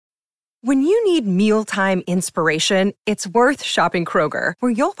When you need mealtime inspiration, it's worth shopping Kroger,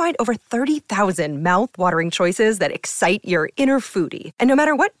 where you'll find over 30,000 mouth-watering choices that excite your inner foodie. And no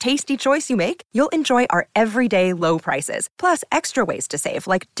matter what tasty choice you make, you'll enjoy our everyday low prices, plus extra ways to save,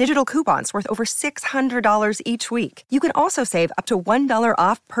 like digital coupons worth over $600 each week. You can also save up to $1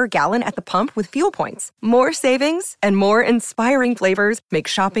 off per gallon at the pump with fuel points. More savings and more inspiring flavors make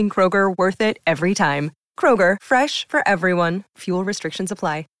shopping Kroger worth it every time. Kroger, fresh for everyone. Fuel restrictions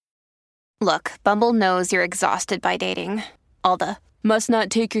apply. Look, Bumble knows you're exhausted by dating. All the, must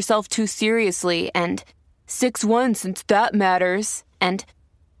not take yourself too seriously, and 6'1" since that matters, and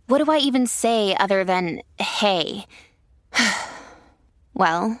what do I even say other than, hey?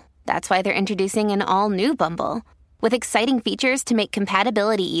 Well, that's why they're introducing an all-new Bumble, with exciting features to make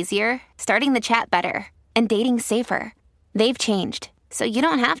compatibility easier, starting the chat better, and dating safer. They've changed, so you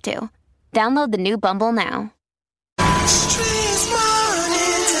don't have to. Download the new Bumble now.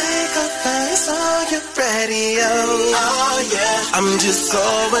 Radio. Oh yeah, I'm just so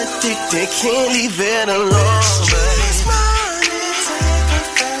addicted, can't leave it alone. This morning, take the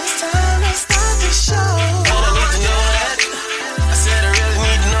first time to start the show. And I need to know that. I said I really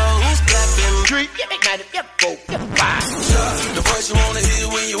need to know who's clapping. The voice you wanna hear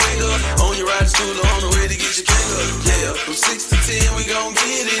when you wake up, on your ride to school or on the way to get your cake up. Yeah, from 6 to 10 we gon'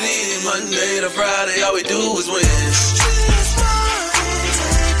 get it in. Monday to Friday, all we do is win.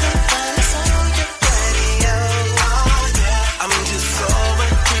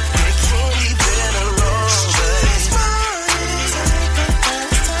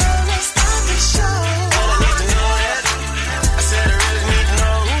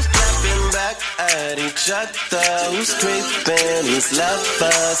 Who's creeping, who's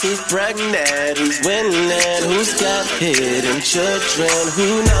lovers, who's pregnant, who's winning, who's got hidden children,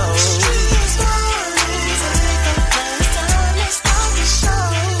 who knows?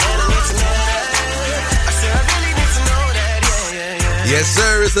 Yes,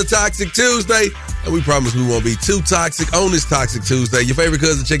 sir, it's a Toxic Tuesday, and we promise we won't be too toxic on this Toxic Tuesday. Your favorite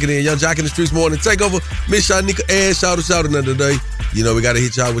cousin checking in, Young Jock in the Streets Morning Takeover, Miss Shanika and Shout another day. You know, we got to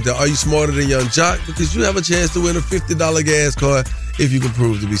hit y'all with that. Are you smarter than Young Jock? Because you have a chance to win a $50 gas card if you can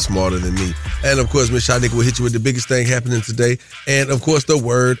prove to be smarter than me. And, of course, Miss Shanika will hit you with the biggest thing happening today. And, of course, the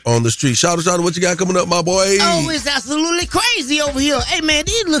word on the street. Shout out, what you got coming up, my boy? Oh, it's absolutely crazy over here. Hey, man,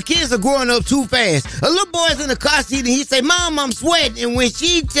 these little kids are growing up too fast. A little boy's in the car seat, and he say, Mom, I'm sweating. And when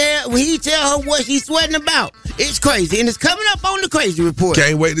he tell her what she's sweating about, it's crazy. And it's coming up on the Crazy Report.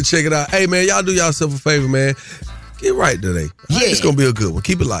 Can't wait to check it out. Hey, man, y'all do yourself a favor, man. Get right today. Yeah. It's going to be a good one.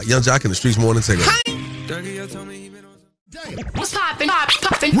 Keep it locked. Young Jock in the Streets Morning Takeover. What's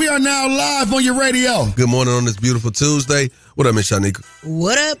poppin'? We are now live on your radio. Good morning on this beautiful Tuesday. What up, Miss Shanika?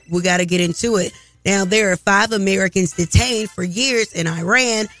 What up? We got to get into it. Now, there are 5 Americans detained for years in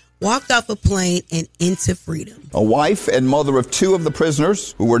Iran, walked off a plane and into freedom. A wife and mother of 2 of the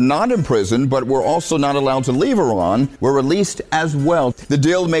prisoners who were not imprisoned but were also not allowed to leave Iran were released as well. The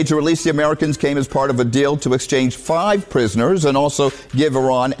deal made to release the Americans came as part of a deal to exchange 5 prisoners and also give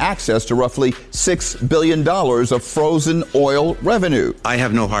Iran access to roughly $6 billion of frozen oil revenue. I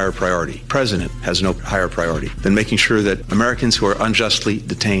have no higher priority. The president has no higher priority than making sure that Americans who are unjustly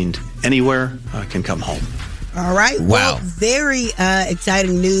detained anywhere can come home. All right. Wow. Well, very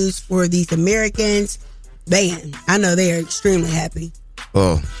exciting news for these Americans. Man, I know they are extremely happy.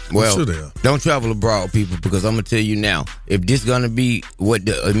 Oh, well, sure they are. Don't travel abroad, people, because I'm going to tell you now, if this is going to be what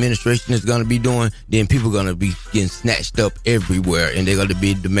the administration is going to be doing, then people are going to be getting snatched up everywhere, and they're going to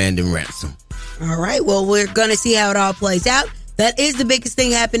be demanding ransom. All right. Well, we're going to see how it all plays out. That is the biggest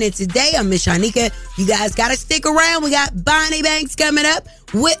thing happening today. I'm Miss Shanika. You guys got to stick around. We got Bonnie Banks coming up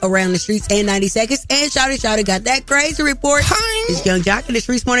with Around the Streets in 90 seconds. And Shawty got that crazy report. It's Young Jock in the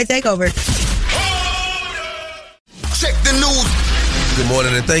Streets Morning Takeover. Check the news. Good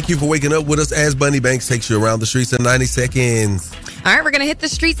morning, and thank you for waking up with us as Bonnie Banks takes you around the streets in 90 seconds. All right, we're going to hit the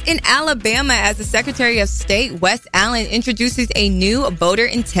streets in Alabama as the Secretary of State, Wes Allen, introduces a new voter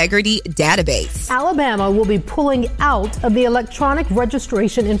integrity database. Alabama will be pulling out of the Electronic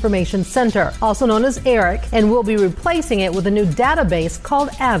Registration Information Center, also known as ERIC, and will be replacing it with a new database called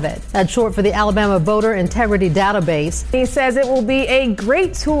AVID. That's short for the Alabama Voter Integrity Database. He says it will be a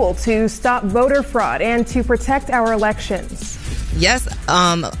great tool to stop voter fraud and to protect our elections. Yes,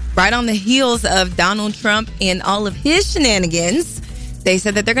 right on the heels of Donald Trump and all of his shenanigans, they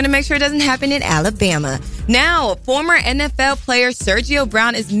said that they're going to make sure it doesn't happen in Alabama. Now, former NFL player Sergio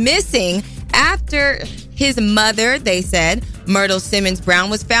Brown is missing after his mother, they said, Myrtle Simmons Brown,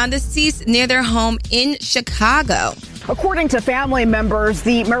 was found deceased near their home in Chicago. According to family members,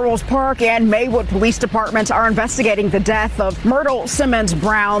 the Melrose Park and Maywood Police Departments are investigating the death of Myrtle Simmons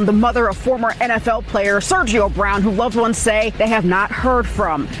Brown, the mother of former NFL player Sergio Brown, who loved ones say they have not heard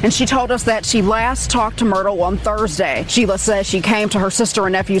from. And she told us that she last talked to Myrtle on Thursday. Sheila says she came to her sister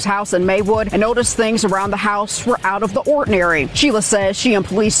and nephew's house in Maywood and noticed things around the house were out of the ordinary. Sheila says she and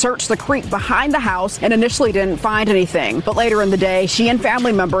police searched the creek behind the house and initially didn't find anything. But later in the day, she and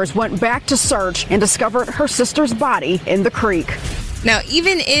family members went back to search and discovered her sister's body in the creek. Now,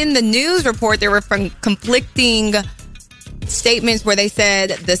 even in the news report, there were conflicting statements where they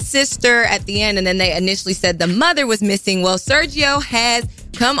said the sister at the end, and then they initially said the mother was missing. Well, Sergio has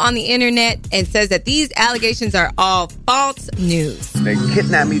come on the internet and says that these allegations are all false news. They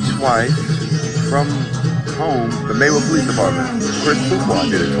kidnapped me twice from home, the Maywood Police Department. Chris Fuqua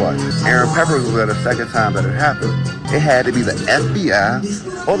did it twice. Aaron Peppers was there the second time that it happened. It had to be the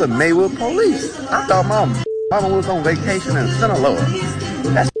FBI or the Maywood Police. I thought mama was on vacation in Sinaloa.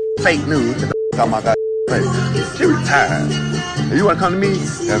 That's fake news. Get the out my face. She retired. If you want to come to me,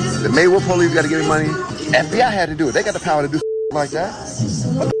 the Maywood Police got to give me money. FBI had to do it. They got the power to do like that.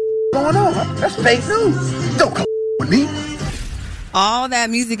 What the going on? That's fake news. Don't come with me. All that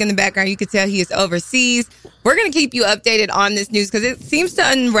music in the background, you could tell he is overseas. We're going to keep you updated on this news because it seems to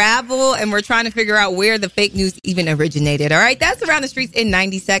unravel, and we're trying to figure out where the fake news even originated. All right, that's Around the Streets in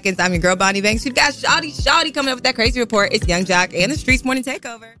 90 seconds. I'm your girl, Bonnie Banks. We've got Shawty coming up with that crazy report. It's Young Jock and the Streets Morning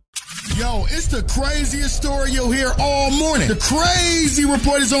Takeover. Yo, it's the craziest story you'll hear all morning. The crazy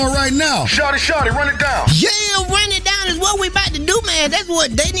report is on right now. Shawty, run it down. Yeah, run it down is what we about to do, man. That's what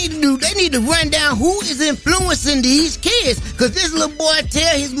they need to do. They need to run down who is influencing these kids. Because this little boy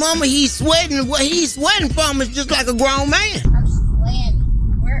tell his mama he's sweating, and what he's sweating from is just like a grown man. I'm sweating.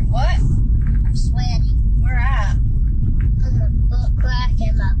 Where, what? I'm sweating. Where at? On my butt crack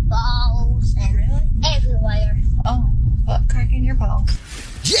and my balls and everywhere. Oh, butt crack in your balls.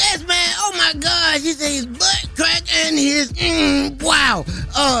 Yes, man. Oh, my gosh. He said his butt crack and his, wow.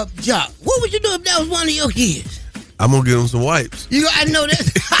 Jock, what would you do if that was one of your kids? I'm going to give him some wipes. I know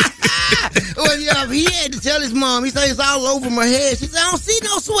that. Well, yeah, he had to tell his mom. He said, it's all over my head. She said, I don't see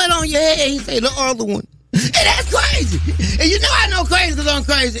no sweat on your head. He said, the other one. And that's crazy. And you know I know crazy because I'm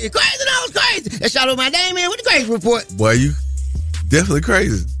crazy. And crazy knows crazy. And shout out my name in with the crazy report. Boy, you definitely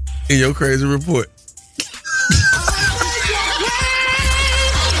crazy in your crazy report.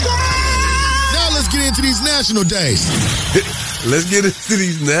 Get into these national days. Let's get into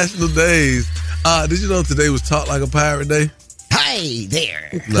these national days. Did you know today was Talk Like a Pirate Day? Hey there.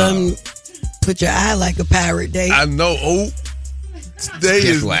 No. Come put your eye like a pirate day. I know. Oh, today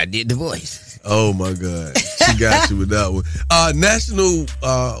That's is why I did the voice. Oh my God. She got you with that one. National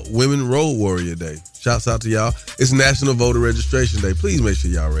Women Road Warrior Day. Shouts out to y'all. It's National Voter Registration Day. Please make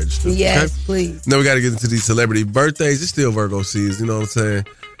sure y'all register. Yes, okay? please. Now we got to get into these celebrity birthdays. It's still Virgo season, you know what I'm saying?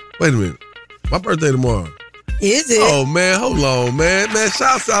 Wait a minute. My birthday tomorrow. Is it? Oh, man. Hold on, man. Man,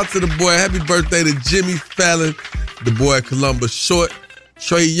 shouts out to the boy. Happy birthday to Jimmy Fallon, the boy Columbus Short,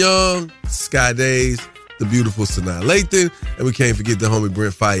 Trey Young, Sky Days, the beautiful Sanaa Lathan, and we can't forget the homie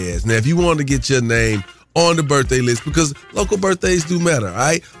Brent Fayez. Now, if you want to get your name on the birthday list, because local birthdays do matter, all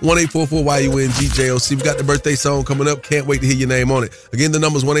right? 1-844-YUNG-JOC. We got the birthday song coming up. Can't wait to hear your name on it. Again, the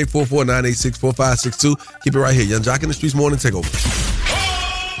number's 1-844-986-4562. Keep it right here. Young Jock in the Streets Morning Takeover.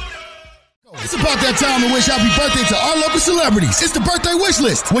 It's about that time to wish happy birthday to our local celebrities. It's the birthday wish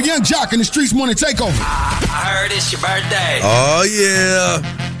list with Young Jock in the Streets Morning Takeover. I heard it's your birthday. Oh, yeah.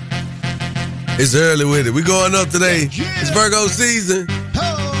 It's early with it. We going up today. It's Virgo season.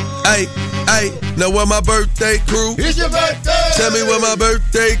 Hey, now where my birthday crew? It's your birthday. Tell me where my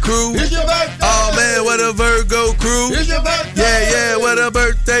birthday crew? It's your birthday. Oh, man, where the Virgo crew? It's your birthday. Yeah, where the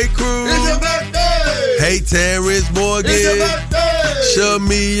birthday crew? It's your birthday. Hey, Terrence Morgan. It's your birthday.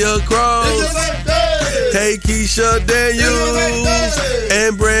 Shamia Cross. It's your birthday. Hey, Keisha Daniels.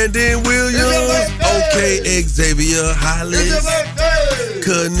 And Brandon Williams. Okay, Xavier Hollis. It's your birthday.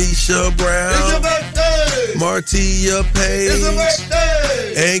 Kanisha Brown. It's your birthday. Martia Page. It's your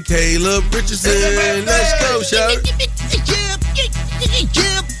birthday. And Caleb Richardson. Let's go, shout.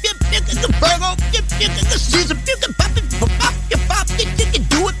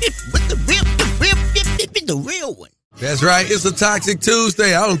 The real one. That's right. It's a Toxic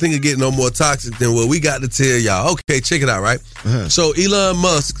Tuesday. I don't think it get no more toxic than what we got to tell y'all. Okay, check it out, right? So Elon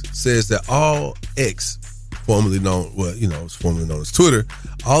Musk says that all X, formerly known, it's formerly known as Twitter,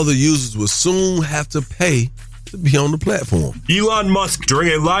 all the users will soon have to pay to be on the platform. Elon Musk, during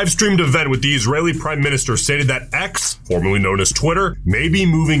a live-streamed event with the Israeli Prime Minister, stated that X, formerly known as Twitter, may be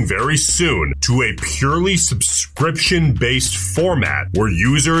moving very soon to a purely subscription-based format where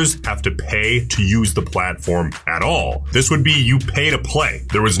users have to pay to use the platform at all. This would be you pay to play.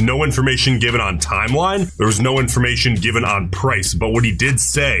 There was no information given on timeline. There was no information given on price. But what he did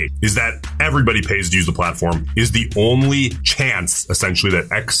say is that everybody pays to use the platform is the only chance, essentially,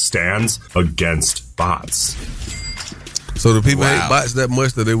 that X stands against bots. So do people hate bots that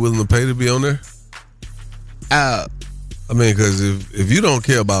much that they're willing to pay to be on there? I mean, because if you don't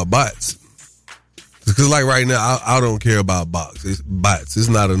care about bots, because like right now, I don't care about bots. It's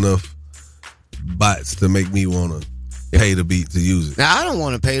not enough bots to make me want to pay to use it. Now, I don't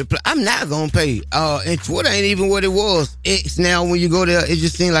want to pay to play. I'm not going to pay. And Twitter ain't even what it was. It's now, when you go there, it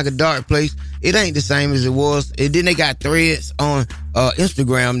just seems like a dark place. It ain't the same as it was. And then they got threads on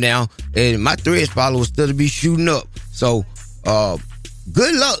Instagram now, and my threads followers still be shooting up. So,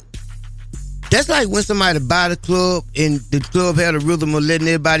 good luck. That's like when somebody buy the club and the club had a rhythm of letting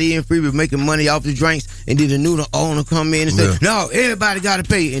everybody in free but making money off the drinks, and then the new owner come in and say, no, everybody got to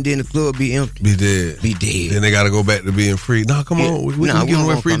pay, and then the club be empty. Be dead. Then they got to go back to being free. No, come on. We can give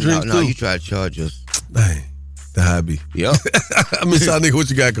away free drinks too. No, you try to charge us. Dang. The hobby. Yep. Miss Shanika, what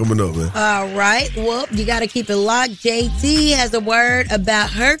you got coming up, man? All right. Well, you got to keep it locked. JT has a word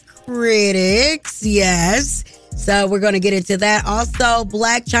about her critics. Yes. So we're going to get into that. Also,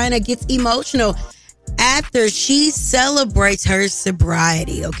 Blac Chyna gets emotional after she celebrates her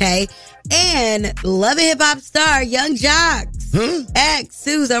sobriety, okay? And Love and Hip Hop star Young Joc X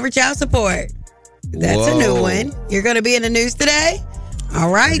sues over child support. That's a new one. You're going to be in the news today? All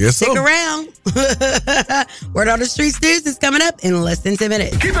right, stick around. Word on the Streets news is coming up in less than 10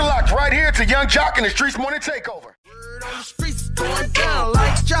 minutes. Keep it locked right here to Young Joc in the Streets Morning Takeover. Word on the streets going down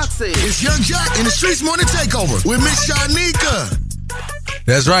like Joc said. It's Young Joc in the Streets Morning Takeover with Miss Shanika.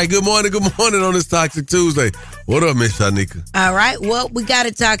 That's right. Good morning on this Toxic Tuesday. What up, Miss Shanika? All right, well, we got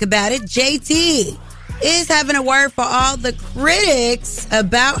to talk about it. JT is having a word for all the critics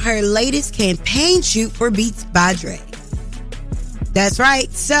about her latest campaign shoot for Beats by Dre. That's right.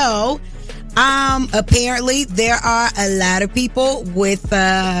 So, apparently there are a lot of people with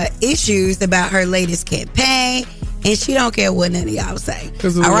issues about her latest campaign, and she don't care what none of y'all say.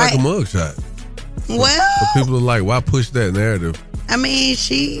 Because it's like a mugshot. Well, so people are like, why push that narrative? I mean,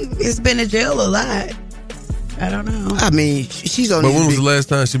 she has been in jail a lot. I don't know. I mean, she's on. But when was the last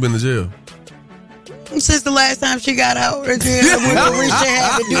time she been to jail? Since the last time she got out of jail, when Risha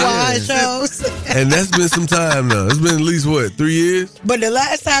had to do all her shows. And that's been some time now. It's been at least, 3 years? But the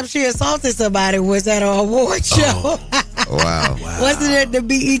last time she assaulted somebody was at an award show. Oh. Wow. Wasn't it the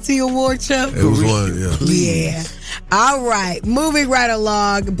BET award show? It was one, yeah. Yeah. All right. Moving right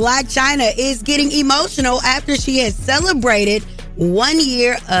along. Blac Chyna is getting emotional after she has celebrated 1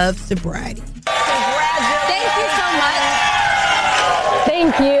 year of sobriety. Thank you so much.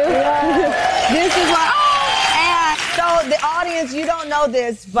 Thank you. This is what. And so the audience, you don't know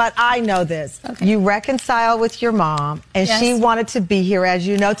this, but I know this. Okay. You reconciled with your mom, and she wanted to be here, as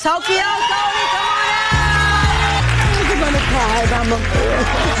you know. Tokyo, Tony, come on out. I'm gonna cry.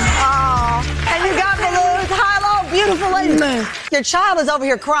 Oh, and you got balloons. Hello, beautiful lady. Your child is over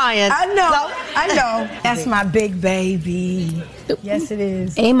here crying. I know. I know. That's my big baby. Yes, it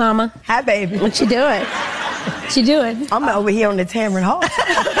is. Hey, Mama. Hi, baby. What you doing? What you doing? I'm over here on the Tamron Hall.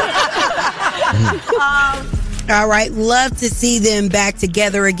 All right, love to see them back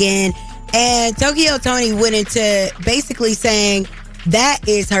together again. And Tokyo Tony went into basically saying that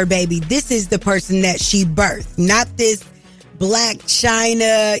is her baby. This is the person that she birthed, not this Blac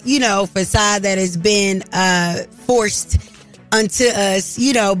Chyna, facade that has been forced unto us,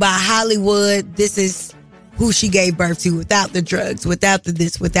 by Hollywood. This is who she gave birth to, without the drugs, without the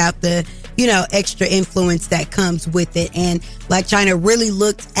this, without the extra influence that comes with it. And Blac Chyna really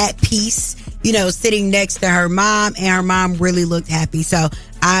looked at peace, sitting next to her mom, and her mom really looked happy. So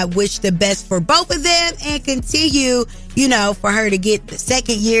I wish the best for both of them and continue, for her to get the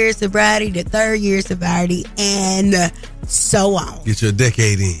 2nd year sobriety, the 3rd year sobriety, and so on. Get your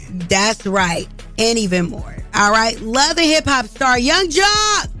decade in. That's right. And even more. All right. Love and Hip Hop star Young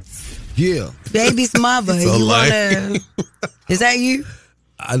Joc. Yeah. Baby's mother. You wanna? Is that you?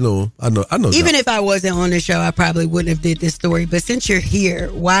 I know. Even if I wasn't on the show, I probably wouldn't have did this story. But since you're here,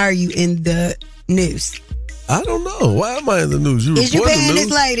 why are you in the news? I don't know. Why am I in the news? Is you paying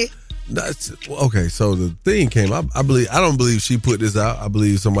this lady? Okay, so the thing came. I don't believe she put this out. I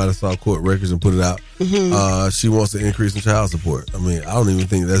believe somebody saw court records and put it out. Mm-hmm. She wants to increase in child support. I mean, I don't even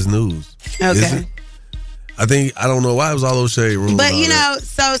think that's news. Okay. I don't know why it was all those shade rumors. But,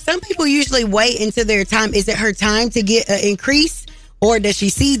 so some people usually wait until their time. Is it her time to get an increase, or does she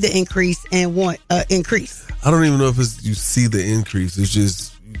see the increase and want an increase? I don't even know if you see the increase. It's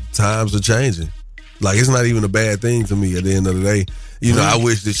just times are changing. Like, it's not even a bad thing to me at the end of the day. I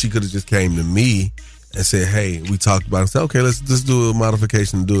wish that she could have just came to me and said, hey, we talked about it and said, okay, let's just do a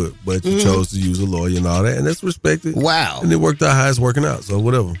modification and do it. But you chose to use a lawyer and all that, and that's respected. Wow. And it worked out how it's working out, so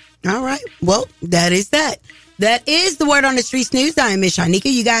whatever. All right. Well, that is that. That is the Word on the Streets News. I am Miss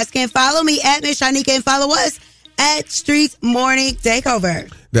Shanika. You guys can follow me at Miss Shanika and follow us at Streets Morning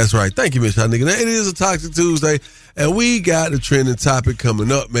Takeover. That's right. Thank you, Miss Shanika. Now, it is a Toxic Tuesday, and we got a trending topic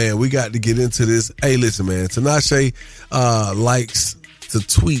coming up, man. We got to get into this. Hey, listen, man. Tinashe likes to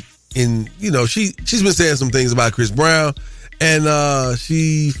tweet, and she's been saying some things about Chris Brown, and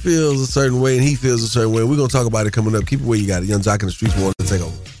she feels a certain way, and he feels a certain way. We're gonna talk about it coming up. Keep it where you got it. Young Jock in the Streets Morning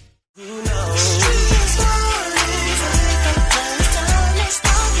Takeover.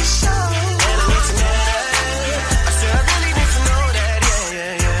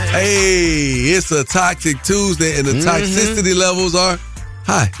 Hey, it's a Toxic Tuesday, and the toxicity levels are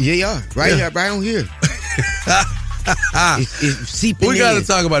high. Yeah, they are. Right on here. It's seeping We got to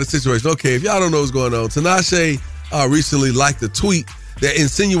talk about the situation. Okay, if y'all don't know what's going on, Tinashe recently liked a tweet that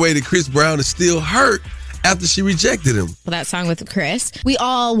insinuated Chris Brown is still hurt after she rejected him. Well, that song with Chris, we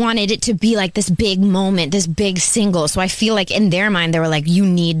all wanted it to be like this big moment, this big single. So I feel like in their mind, they were like, you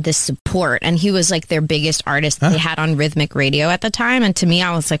need this support. And he was like their biggest artist they had on Rhythmic Radio at the time. And to me,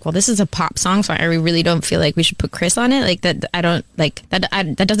 I was like, well, this is a pop song, so I really don't feel like we should put Chris on it. Like that, I don't like that.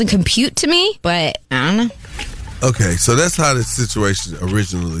 That doesn't compute to me, but I don't know. Okay, so that's how the situation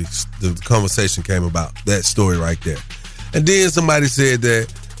originally, the conversation came about, that story right there. And then somebody said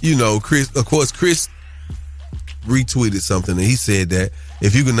that, Chris retweeted something, and he said that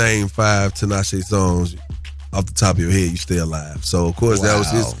if you can name 5 Tinashe songs off the top of your head, you stay alive. So, of course, that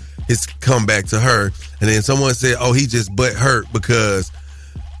was his comeback to her. And then someone said, oh, he just butt hurt because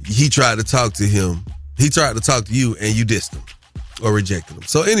he tried to talk to him. He tried to talk to you, and you dissed him or rejected him.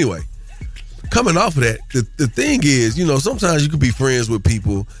 So, anyway, coming off of that, the thing is, sometimes you could be friends with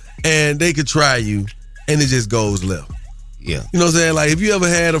people, and they could try you, and it just goes left. Yeah. You know what I'm saying? Like, if you ever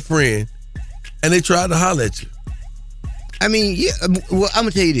had a friend, and they tried to holler at you. I mean, yeah. Well, I'm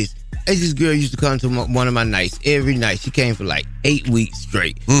gonna tell you this. This girl used to come to one of my nights every night. She came for like 8 weeks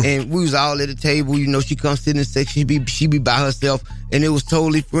straight, and we was all at the table. She come sit in the section. She be by herself, and it was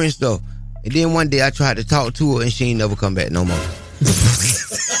totally friend stuff. And then one day I tried to talk to her, and she ain't never come back no more.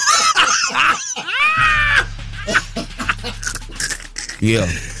 Yeah,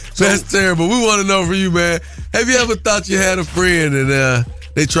 that's terrible. We want to know from you, man. Have you ever thought you had a friend and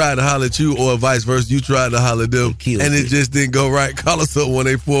they tried to holler at you, or vice versa, you tried to holler at them, and it just didn't go right? Call us up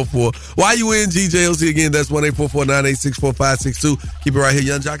 1-844. Why you in GJOC again? That's 1-844-986-4562. Keep it right here.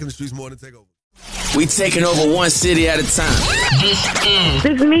 Young Jock in the Streets Morning Takeover. We taking over one city at a time. This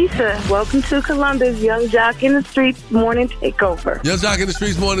is Misha. Welcome to Columbus, Young Jock in the Streets Morning Takeover. Young Jock in the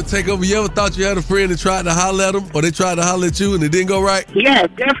Streets Morning Takeover. You ever thought you had a friend that tried to holler at them, or they tried to holler at you and it didn't go right? Yes,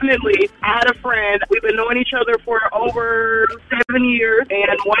 definitely. I had a friend. We've been knowing each other for over 7 years,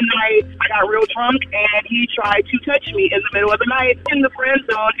 and one night I got real drunk, and he tried to touch me in the middle of the night in the friend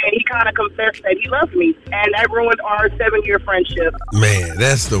zone, and he kind of confessed that he loved me, and that ruined our 7-year friendship. Man,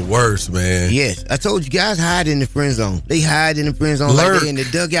 that's the worst, man. Yes, I told you guys, hide in the friend zone. They hide in the friend zone. Lurk. Like they in the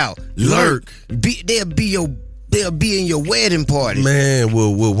dugout. Lurk. They'll be in your wedding party. Man,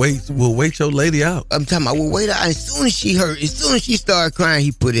 we'll wait your lady out. I'm talking about we'll wait out. As soon as she started crying,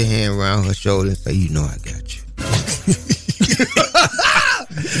 he put his hand around her shoulder and say, I got you.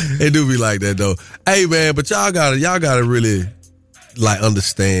 It do be like that though. Hey man, but y'all gotta really like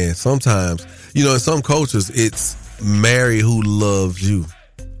understand. Sometimes, in some cultures it's marry who loves you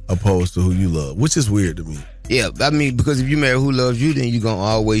opposed to who you love, which is weird to me. Yeah, I mean, because if you marry who loves you, then you're gonna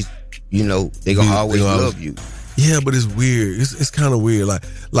always, they're gonna always love you. Yeah, but it's weird. It's kind of weird.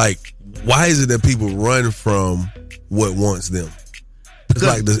 Like, why is it that people run from what wants them? It's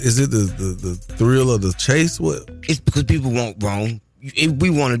like, is it the thrill of the chase? What? It's because people want wrong. We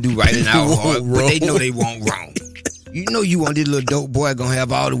want to do right in our heart, but they know they want wrong. You want this little dope boy gonna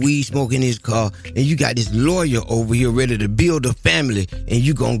have all the weed smoke in his car, and you got this lawyer over here ready to build a family, and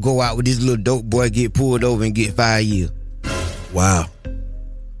you gonna go out with this little dope boy, get pulled over, and get 5 years. Wow.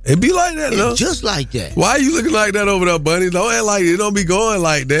 It be like that, though. It's just like that. Why are you looking like that over there, Bunny? Don't act like it. Don't be going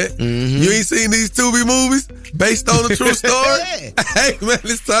like that. Mm-hmm. You ain't seen these Tubi movies based on a true story? Hey, man,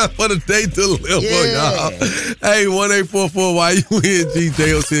 it's time for the day to live for y'all. Hey, 1-844, why you in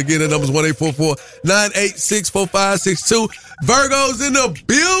GJOC? Again, the number's 1-844-986-4562. Virgo's in the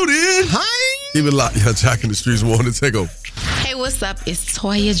building. Hi. Keep it locked. Young Jock in the Streetz Morning Takeover. Hey, what's up? It's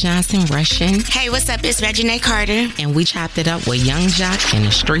Toya Johnson Russian. Hey, what's up? It's Regina Carter. And we chopped it up with Young Jock in the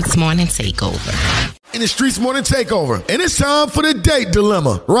Streetz Morning Takeover. In the Streetz Morning Takeover. And it's time for the date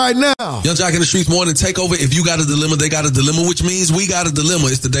dilemma right now. Young Jock in the Streetz Morning Takeover. If you got a dilemma, they got a dilemma, which means we got a dilemma.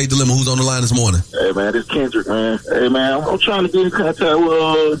 It's the date dilemma. Who's on the line this morning? Hey, man, this Kendrick, man. Hey, man, I'm trying to get in contact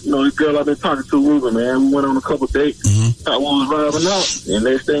with, this girl I've been talking to, Ruben, man. We went on a couple dates. I was vibing out. And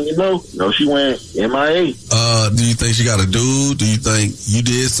next thing you know, she went MIA. Do you think she got a dude? Do you think you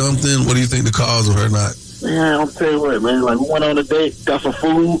did something? What do you think the cause of her not? Man, I'll tell you what, man. Like, we went on a date, got some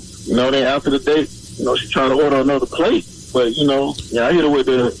food. Then after the date, she tried to order another plate. But, I hit her with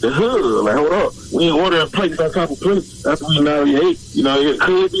the hood. Like, hold up. We ain't ordering plates on top of plates after we already ate. It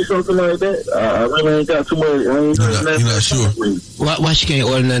could be something like that. I really ain't got too much. You're not sure? Why she can't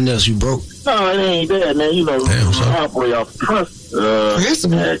order nothing else? You broke? No, it ain't that, man. I operate off trust.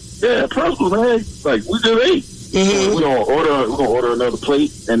 Yeah, principle, man. Like, we just ate. We're gonna order another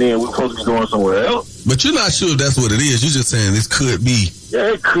plate, and then we're supposed to be going somewhere else. But you're not sure if that's what it is. You're just saying this could be.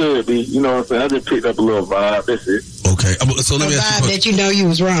 Yeah, it could be. You know what I'm saying? I just picked up a little vibe. That's it. Okay. So let me ask you. That you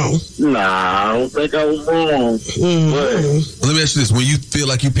was wrong. Nah, I don't think I was wrong. But let me ask you this: when you feel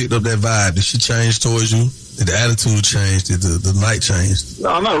like you picked up that vibe, did she change towards you? Did the attitude change? Did the night change?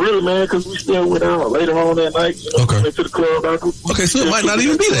 No, not really, man, because we still went out later on that night. Okay. Went to the club. Okay, so it might not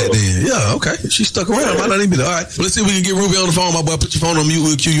even be that then. Yeah, okay. She stuck around. It might not even be that. All right. Well, let's see if we can get Ruby on the phone, my boy. Put your phone on mute.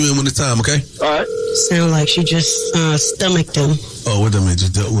 We'll cue you in when it's time, okay? All right. Sound like she just stomached him. Oh, what that mean?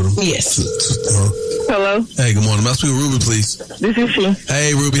 Just dealt with him? Yes. Hello. Hey, good morning. May I speak with Ruby, please? This is she.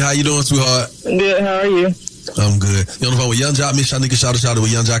 Hey, Ruby. How you doing, sweetheart? Good. How are you? I'm good. You're on the phone with Young Jock, Miss Shanika, shout out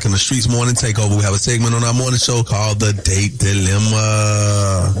with Young Jock in the Streetz Morning Takeover. We have a segment on our morning show called The Date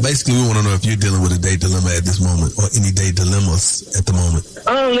Dilemma. Basically, we want to know if you're dealing with a date dilemma at this moment or any date dilemmas at the moment.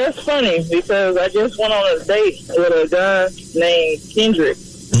 That's funny because I just went on a date with a guy named Kendrick.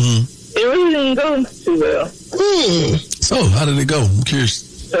 It really didn't go too well. So, how did it go? I'm curious.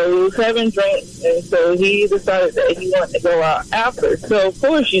 So we was having drinks, and so he decided that he wanted to go out after. So, of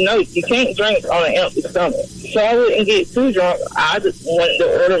course, you can't drink on an empty stomach. So I wouldn't get too drunk. I just wanted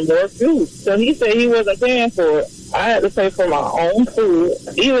to order more food. So he said he wasn't paying for it. I had to pay for my own food,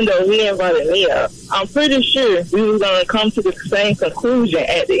 even though he invited me out. I'm pretty sure we were going to come to the same conclusion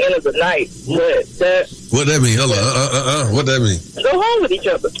at the end of the night. But what that mean? Hold on. What that mean? Go home with each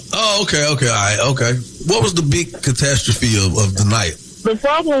other. Oh, okay. All right, okay. What was the big catastrophe of the night? The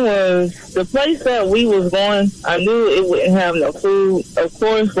problem was the place that we was going, I knew it wouldn't have no food. Of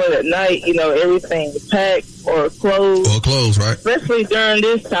course, but at night, everything was packed or closed. Or closed, right? Especially during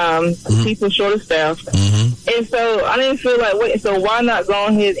this time, people short of staff. And so I didn't feel like waiting. So why not go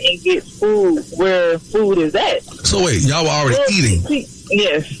ahead and get food where food is at? So wait, y'all were already eating?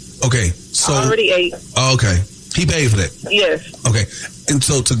 Yes. Okay. So I already ate. Oh, okay. He paid for that? Yes. Okay. And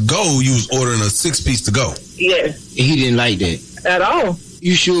so to go, you was ordering a 6-piece to go? Yes. He didn't like that. At all.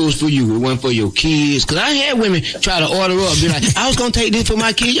 You sure it was for you? It wasn't for your kids? Because I had women try to order up. Be like, I was going to take this for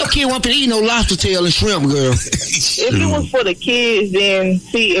my kid. Your kid wasn't going to eat no lobster tail and shrimp, girl. If it was for the kids, then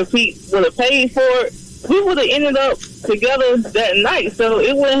see, if he would have paid for it, we would have ended up together that night, so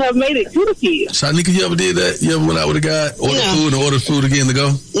it wouldn't have made it to the kids. Shanika, you ever did that? You ever went out with a guy, ordered food again to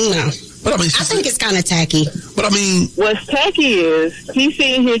go? No. But I mean, I think it's kind of tacky. But I mean, what's tacky is he's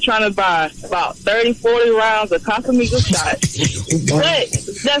sitting here trying to buy about 30, 40 rounds of Casamigo shots. But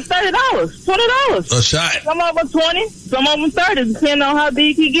that's $30, $20 a shot. Some of them 20, some of them 30, depending on how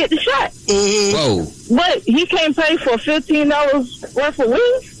big he get the shot. Whoa. But he can't pay for $15 worth of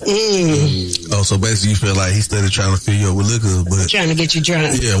wings. Oh, so basically you feel like he started trying to fill you up with liquor, but trying to get you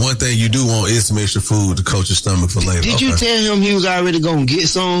drunk. Yeah, one thing you do want is some extra food to coat your stomach for later. Did you tell him he was already going to get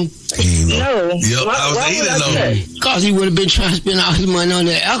some? No. Yep, why he would didn't I know. say? Because he would have been trying to spend all his money on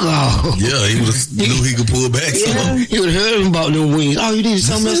that alcohol. Yeah, he would have knew he could pull back some. He would have heard him about them wings. Oh, you need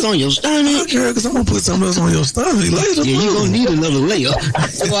something else on your stomach? Yeah, because I'm going to put something else on your stomach later. Yeah, you're going to need another layer.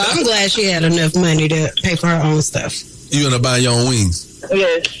 Well, I'm glad she had enough money to pay for her own stuff. You end up buying your own wings?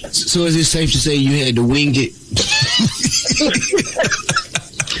 Yes. So is it safe to say you had to wing it?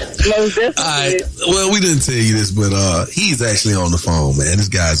 Most definitely. All right. Well, we didn't tell you this, but he's actually on the phone, man. This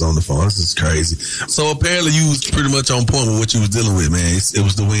guy's on the phone. This is crazy. So apparently you was pretty much on point with what you was dealing with, man. It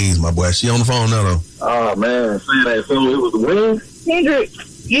was the wings, my boy. She on the phone now, though. Oh, man. Say that. So it was the wings? Kendrick,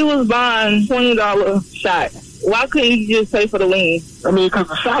 you was buying $20 shots. Why couldn't you just pay for the wings? I mean, because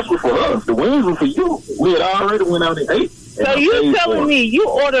the shots were for us. The wings were for you. We had already went out and ate. So you telling me you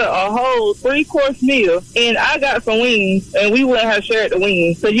ordered a whole 3-course meal and I got some wings and we wouldn't have shared the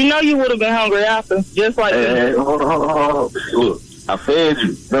wings. So you know you would have been hungry after, just like Hey, hold on. Look, I fed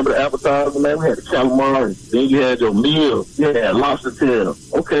you. Remember the appetizer, man? We had the calamari. Then you had your meal. You had lobster tail.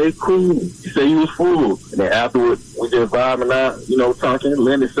 Okay, cool. You say you was full. And then afterwards, we just vibing out, you know, talking,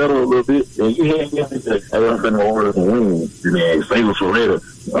 letting it settle a little bit. Then you had me and said, hey, I'm finna order some wings. And then say it for later.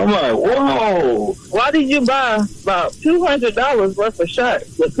 I'm like, whoa. Why did you buy about $200 worth of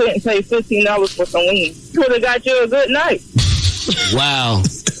shots but couldn't pay $15 for some wings? You would have got you a good night. Wow.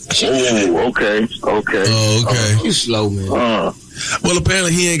 Oh, okay. Oh, okay. You slow, man. Well,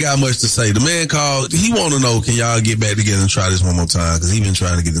 apparently he ain't got much to say. The man called. He want to know, can y'all get back together and try this one more time? Because he been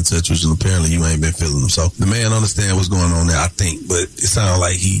trying to get in touch with you, and apparently you ain't been feeling him. So the man understand what's going on there, I think. But it sounds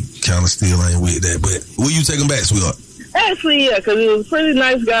like he kind of still ain't with that. But will you take him back, sweetheart? Actually, yeah, because he was a pretty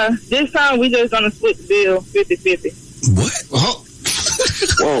nice guy. This time, we just going to split the bill 50-50. What? Whoa.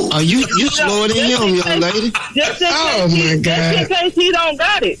 Are you slower than him, young lady? Just in case he don't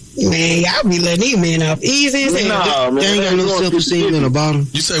got it. Man, y'all be letting these men off easy as hell. Nah, man. They ain't got no self-esteem in the bottom.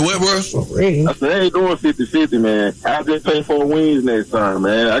 You say what, bro? I said, I ain't doing 50-50, man. I'll just pay for the wings next time,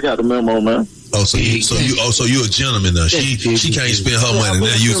 man. I got the memo, man. Oh, so you a gentleman now. She can't spend her money.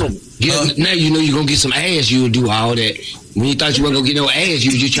 Now now you know you're gonna get some ass. You'll do all that. When you thought you weren't gonna get no ass,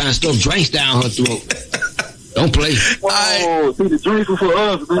 you were just trying to stuff drinks down her throat. Don't play. Oh, see, the drinks were for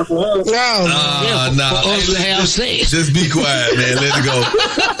us, not for her. Nah. For us to have sex. Just be quiet, man. Let it go.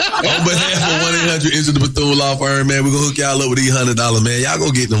 On behalf of 1-800 Enter the Bethune Law Firm, man, we're gonna hook y'all up with these $100, man. Y'all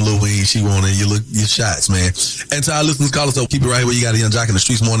go get them little wings she wanted. Your shots, man. And to our listeners, call us up. Keep it right here where you got a Young Jock in the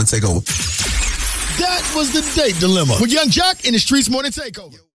Streets Morning Takeover. That was the date dilemma with Young Jock in the Streets Morning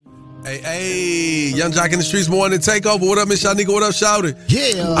Takeover. Hey, Young Jock in the Streets Morning Takeover. What up, Miss Shanika? What up, Shouty?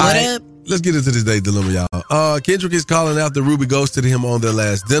 Yeah. What up? Let's get into this date dilemma, y'all. Kendrick is calling after Ruby ghosted him on their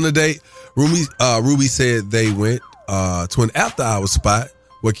last dinner date. Ruby said they went to an after-hours spot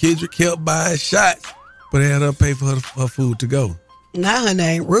where Kendrick kept buying shots, but had her pay for her food to go. Now her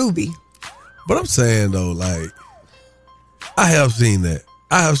name Ruby. But I'm saying, though, like, I have seen that.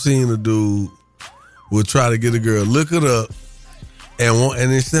 I have seen a dude will try to get a girl, look it up,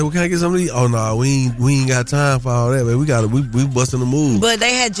 and then say, well, can I get something to eat? Oh, no, we ain't got time for all that, man. We busting the move. But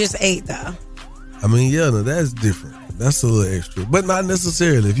they had just ate, though. I mean, yeah, no, that's different. That's a little extra. But not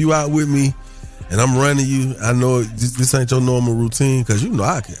necessarily. If you out with me and I'm running you, I know this ain't your normal routine, because you know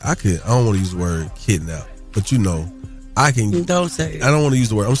I don't want to use the word kidnap, but you know, I can. Don't say it. I don't want to use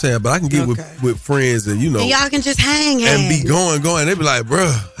the word. I'm saying, but I can get with friends and, you know. And y'all can just hang. And be going. They be like,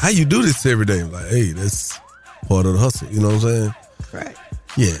 bruh, how you do this every day? I'm like, hey, that's part of the hustle. You know what I'm saying? Right.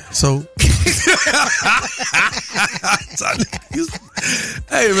 Yeah, so.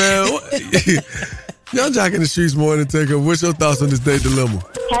 Hey, man. Young Jock in the Streets Morning Takeover. What's your thoughts on this date dilemma?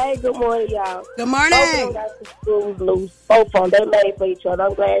 Hey, good morning, y'all. Good morning. Both of them got some screws loose. Both of them, they made for each other.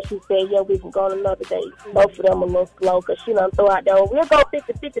 I'm glad she said, yeah, we can go on another date. Both of them a little slow, because she done throw out there, we'll go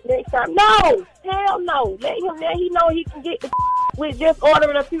 50-50 next time. No! Hell no. Let him there. He know he can get the with just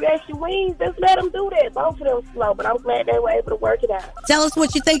ordering a few extra wings. Just let him do that. Both of them slow, but I'm glad they were able to work it out. Tell us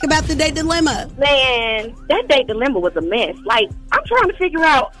what you think about the date dilemma. Man, that date dilemma was a mess. Like, I'm trying to figure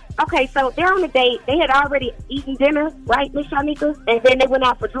out, okay, so they're on a date. They had already eaten dinner, right, Miss Shanika? And then they went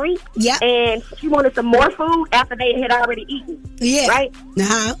out for drinks. Yeah. And she wanted some more food after they had already eaten. Yeah. Right?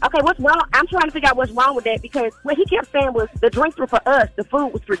 Uh-huh. Okay, what's wrong? I'm trying to figure out what's wrong with that, because what he kept saying was the drinks were for us, the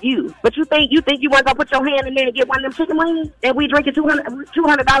food was for you. But you think you weren't gonna put your hand in there and get one of them chicken wings? And we drinking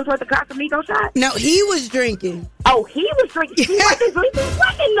 $200 worth of Casamigo shots? No, he was drinking. Oh, he was drinking. He wasn't drinking.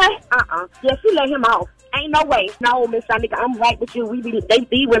 What in the? Yeah, she let him off. Ain't no way. No, Miss Shanika, I'm right with you.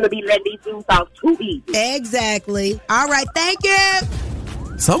 These women be letting these dudes off too easy. Exactly. All right, thank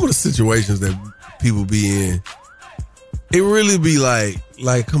you. Some of the situations that people be in, it really be like,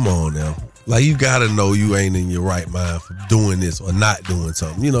 come on now. Like, you gotta know you ain't in your right mind for doing this or not doing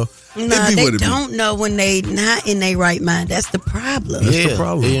something, you know? No, they don't know when they not in their right mind. That's the problem. That's the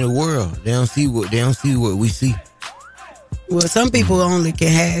problem. They in the world. They don't see what we see. Well, some people only can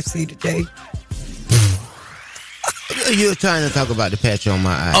half see today. You're trying to talk about the patch on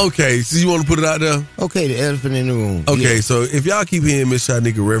my eye. Okay, so you want to put it out there? Okay, the elephant in the room. Okay, so if y'all keep hearing Miss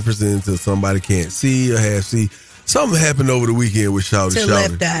Shanika referencing to somebody can't see or half see, something happened over the weekend with Shouty. To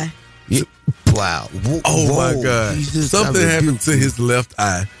left eye. Yeah. Wow. Oh, my God. Something happened to his left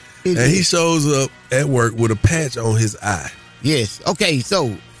eye. And he shows up at work with a patch on his eye. Yes. Okay,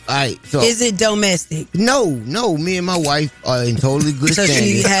 so... Is it domestic? No. Me and my wife are in totally good standing. So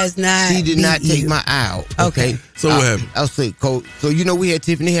she has not. She did not take my eye out. Okay. So what happened? I'll say, so you know, we had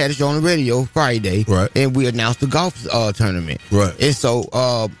Tiffany Haddish on the radio Friday, right? And we announced the golf tournament, right? And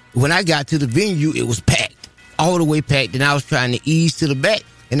so when I got to the venue, it was packed, all the way packed, and I was trying to ease to the back,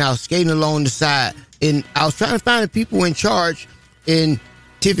 and I was skating along the side, and I was trying to find the people in charge and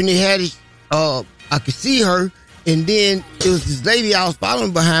Tiffany Haddish, I could see her, and then it was this lady I was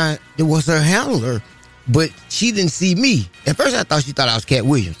following behind that was her handler, but she didn't see me. At first I thought she thought I was Cat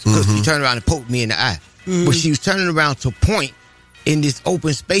Williams because she turned around and poked me in the eye. But she was turning around to point in this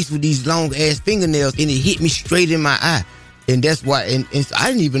open space with these long ass fingernails, and it hit me straight in my eye. And that's why, and I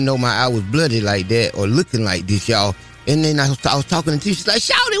didn't even know my eye was bloody like that or looking like this, y'all. And then I was talking to T. She's like,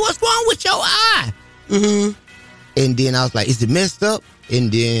 "Shawty, what's wrong with your eye?" And then I was like, "Is it messed up?"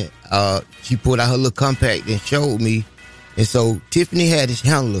 And then she pulled out her little compact and showed me. And so Tiffany Haddish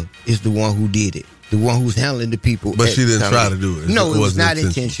handler is the one who did it. The one who's handling the people. But she didn't try to do it. No, it was not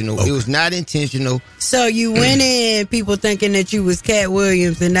intentional. Okay. It was not intentional. So you went in, people thinking that you was Cat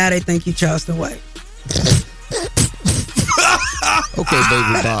Williams, and now they think you Charleston White. Okay,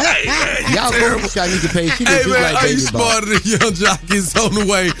 Baby Bob. Y'all go to Shanika page. Hey, man, are you smarter than Young Jockeys on the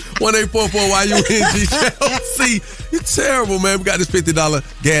way? 1-844-YUNG-CHLC. You're terrible, man. We got this $50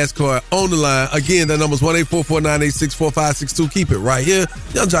 gas card on the line. Again, that number's 1-844-986-4562. Keep it right here.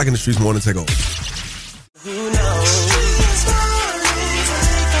 Young Jockey in the Streets Morning Takeover. Who knows?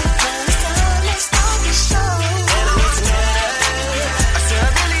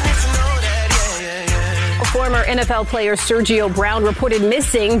 Former NFL player Sergio Brown reported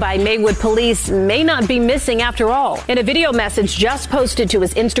missing by Maywood police may not be missing after all. In a video message just posted to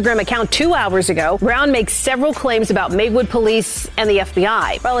his Instagram account 2 hours ago, Brown makes several claims about Maywood police and the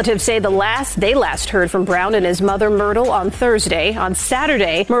FBI. Relatives say they last heard from Brown and his mother Myrtle on Thursday. On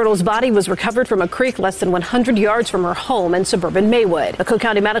Saturday, Myrtle's body was recovered from a creek less than 100 yards from her home in suburban Maywood. The Cook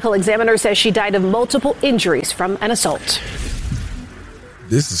County medical examiner says she died of multiple injuries from an assault.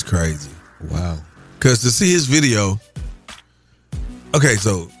 This is crazy. Wow. Because to see his video, okay,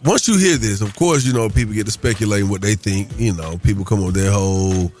 so once you hear this, of course, you know, people get to speculating what they think. You know, people come up with their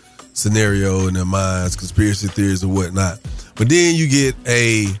whole scenario in their minds, conspiracy theories and whatnot. But then you get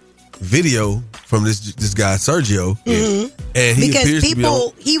a video from this guy, Sergio, and he because appears people,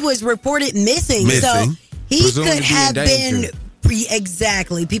 to be he was reported missing. So he could have been,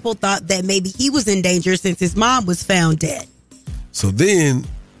 exactly. People thought that maybe he was in danger since his mom was found dead. So then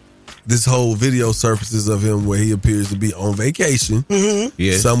this whole video surfaces of him where he appears to be on vacation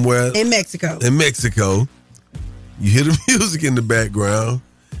somewhere in Mexico. You hear the music in the background,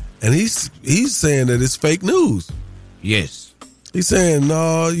 and he's saying that it's fake news. Yes. He's saying,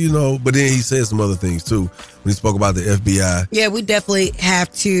 no, you know, but then he said some other things too when he spoke about the FBI. Yeah, we definitely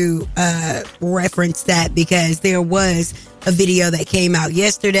have to reference that because there was a video that came out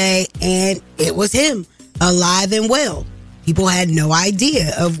yesterday, and it was him alive and well. People had no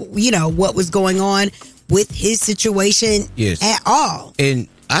idea of, you know, what was going on with his situation at all. And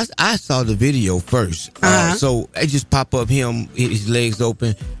I saw the video first. So it just pop up him, his legs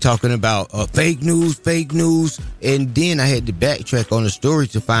open, talking about fake news. And then I had to backtrack on the story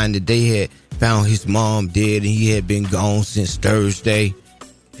to find that they had found his mom dead and he had been gone since Thursday.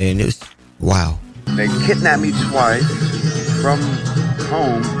 And it was, wow. They kidnapped me twice from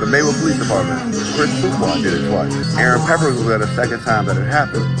home, the Maywood Police Department. Chris Fuqua did it twice. Aaron Peppers was there the second time that it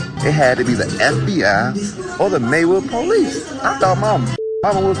happened. It had to be the FBI or the Maywood Police. I thought Mama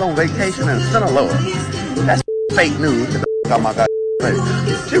was on vacation in Sinaloa. That's fake news. Get the out my god face.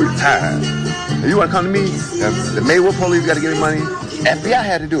 She retired. If you want to come to me, the Maywood Police got to give me money. FBI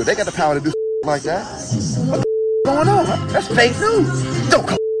had to do it. They got the power to do like that. What the going on? That's fake news. Don't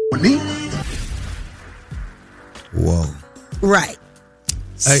come with me. Whoa. Right.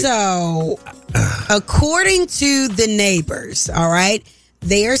 So, according to the neighbors, all right,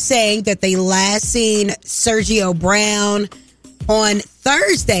 they are saying that they last seen Sergio Brown on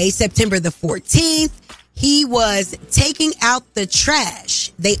Thursday, September the 14th. He was taking out the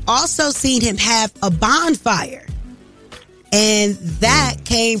trash. They also seen him have a bonfire. And that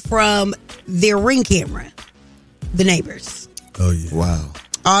came from their Ring camera, the neighbors. Oh, yeah. Wow.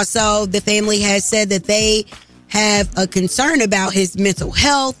 Also, the family has said that they have a concern about his mental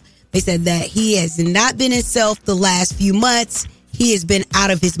health. They said that he has not been himself the last few months. He has been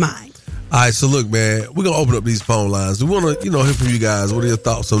out of his mind. All right, so look, man, we're going to open up these phone lines. We want to, hear from you guys. What are your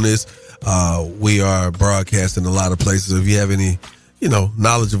thoughts on this? We are broadcasting a lot of places. If you have any,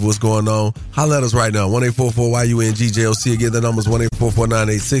 knowledge of what's going on, holler at us right now. 1-844-YUNG-JLC. Again, the number's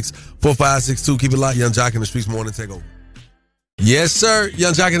 1-844-986-4562. Keep it locked. Young Jock in the Streets Morning Takeover. Yes, sir.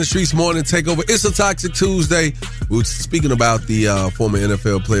 Young Jock in the Streets Morning Takeover. It's a Toxic Tuesday. We're speaking about the former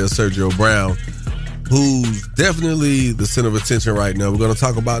NFL player Sergio Brown, who's definitely the center of attention right now. We're going to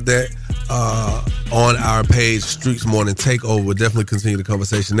talk about that on our page, Streets Morning Takeover. We'll definitely continue the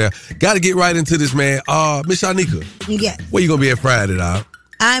conversation there. Got to get right into this, man. Miss Shanika. Yeah. Where you going to be at Friday, dog?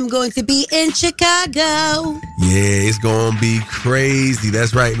 I'm going to be in Chicago. Yeah, it's going to be crazy.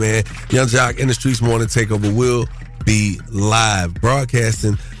 That's right, man. Young Jock in the Streets Morning Takeover will be live,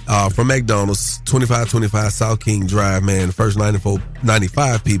 broadcasting from McDonald's, 2525 South King Drive, man. The first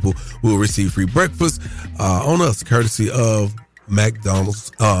 95 people will receive free breakfast on us, courtesy of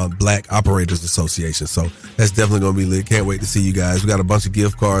McDonald's Black Operators Association. So that's definitely going to be lit. Can't wait to see you guys. We got a bunch of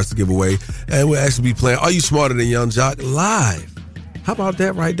gift cards to give away, and we'll actually be playing Are You Smarter Than Young Jock live. How about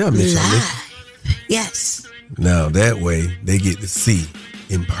that right there, Miss Shanika? Yes. Now, that way, they get to see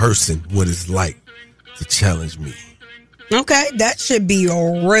in person what it's like to challenge me. Okay, that should be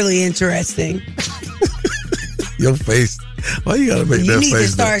really interesting. Your face. Why you gotta make that face? You need to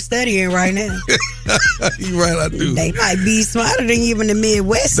start studying right now. You right, I do. They might be smarter than you in the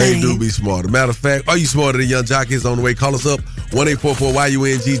Midwest. They do be smarter. Matter of fact, Are You Smarter Than Young Jock is on the way. Call us up,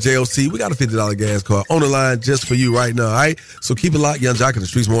 1-844-YUNGJOC. We got a $50 gas card on the line just for you right now, all right? So keep it locked. Young Jock in the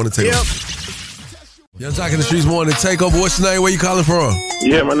Streets Morning Takeover. Young Jock in the Streets Morning Takeover. What's your name? Where you calling from?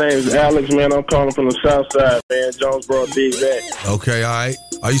 Yeah, my name is Alex, man. I'm calling from the South Side, man. Jonesboro, Big Back. Okay, all right.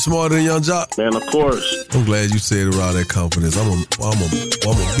 Are you smarter than Young Jock? Man, of course. I'm glad you said it around that confidence. I'm gonna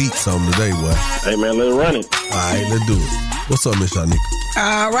beat something today, boy. Hey, man, let's run it. All right, let's do it. What's up, Miss Shanika?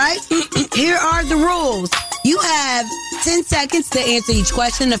 All right. Here are the rules. You have 10 seconds to answer each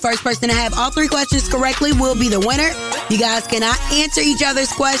question. The first person to have all 3 questions correctly will be the winner. You guys cannot answer each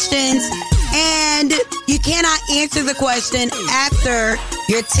other's questions, and you cannot answer the question after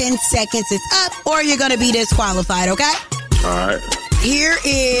your 10 seconds is up, or you're going to be disqualified, okay? All right. Here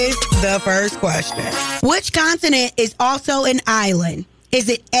is the first question. Which continent is also an island? Is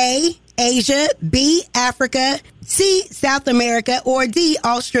it A, Asia, B, Africa, C, South America, or D,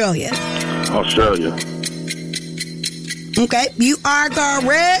 Australia? Australia. Okay, you are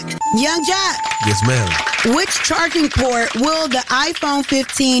correct. Young Jock. Yes, ma'am. Which charging port will the iPhone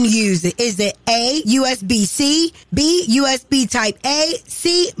 15 use? Is it A, USB-C, B, USB Type A,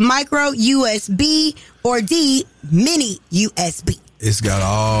 C, micro USB, or D, mini USB? It's got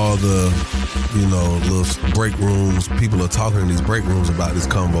all the, little break rooms. People are talking in these break rooms about this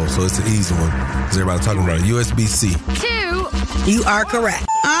combo, so it's an easy one. Because everybody's talking about it. USB-C. 2. You are correct.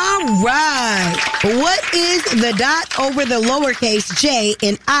 All right. What is the dot over the lowercase j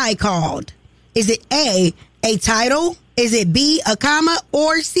in I called? Is it A, a title? Is it B, a comma?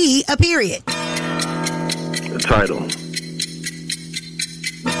 Or C, a period? The title.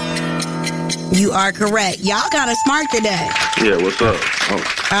 You are correct. Y'all kind of smart today. Yeah, what's up?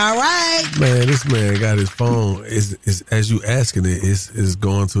 All right. Man, this man got his phone. Is as you asking it, is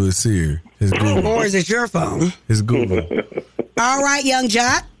going to his Siri. His Google. Or is it your phone? His Google. All right, Young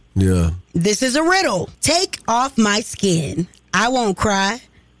Jock. Yeah. This is a riddle. Take off my skin. I won't cry,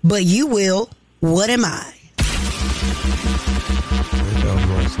 but you will. What am I? Take off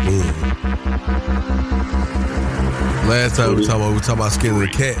my skin. Last time we were talking about skin of the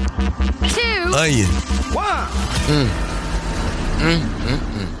cat. 2. Onion. 1.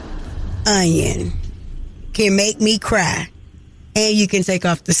 Onion can make me cry, and you can take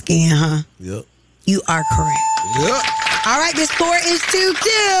off the skin, huh? Yep. You are correct. Yep. All right, the score is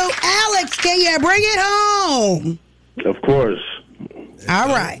 2-2. Alex, can you bring it home? Of course. All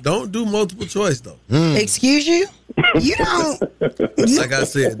right. Don't do multiple choice, though. Excuse you? You don't. Like I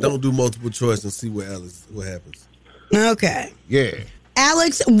said, don't do multiple choice and see what happens. Okay. Yeah.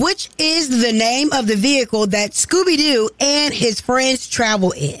 Alex, which is the name of the vehicle that Scooby-Doo and his friends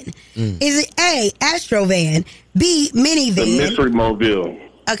travel in? Is it A, Astrovan, B, minivan? The Mystery Mobile.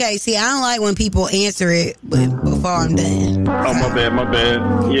 Okay, see, I don't like when people answer it before I'm done. Oh, my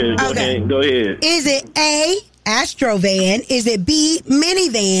bad. Yeah, go ahead. Is it A, Astrovan? Is it B,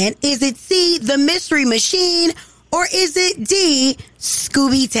 minivan? Is it C, the Mystery Machine? Or is it D,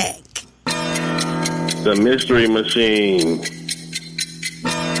 Scooby Tank? The Mystery Machine.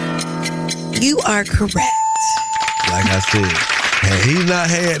 You are correct. Like I said, had he not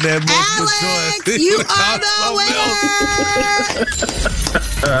had that multiple choice, you are the winner.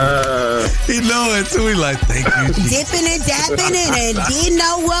 He know it too. He like, thank you. Dipping and dapping and didn't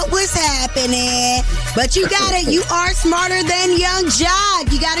know what was happening. But you got it. You are smarter than Young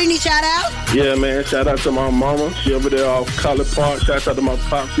Jock. You got any shout out? Yeah, man. Shout out to my mama. She over there off College Park. Shout out to my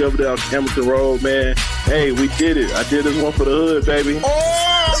pop. She over there on Hamilton Road, man. Hey, we did it. I did this one for the hood, baby.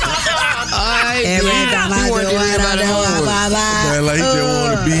 Every time I do it, Man, like he just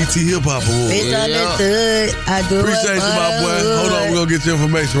won a BET Hip Hop Award. It's understood. I do Appreciate you, my boy. Hold on, we're going to get your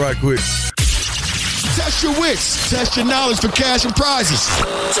information right quick. Test your wits. Test your knowledge for cash and prizes.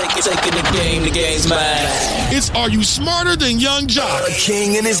 Taking the game's mine. It's Are You Smarter Than Young Jock? A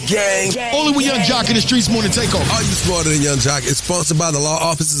king and his gang. Only with Young Jock in the Streets Morning Takeover. Are You Smarter Than Young Jock? It's sponsored by the law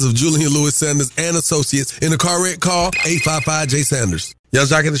offices of Julian Lewis Sanders and Associates. In a car wreck, call 855-J-Sanders. Young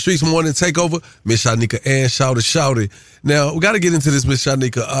Jock in the Streets Morning Takeover. Miss Shanika and Shouty. Now, we got to get into this, Miss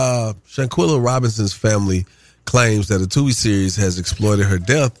Shanika. Shanquilla Robinson's family claims that a Tubi series has exploited her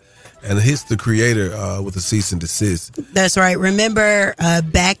death and hits the creator with a cease and desist. That's right. Remember,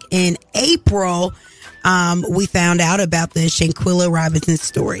 back in April, we found out about the Shanquilla Robinson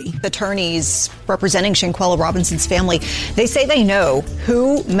story. Attorneys representing Shanquilla Robinson's family, they say they know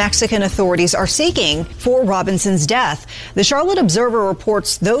who Mexican authorities are seeking for Robinson's death. The Charlotte Observer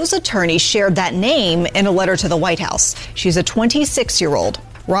reports those attorneys shared that name in a letter to the White House. She's a 26-year-old.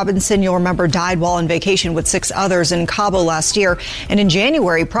 Robinson, you'll remember, died while on vacation with 6 others in Cabo last year. And in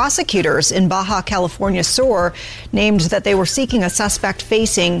January, prosecutors in Baja California Sur named that they were seeking a suspect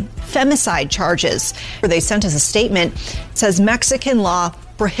facing femicide charges. They sent us a statement. It says Mexican law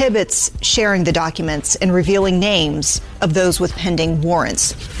prohibits sharing the documents and revealing names of those with pending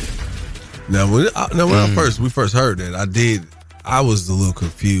warrants. Now, when we first heard that, I was a little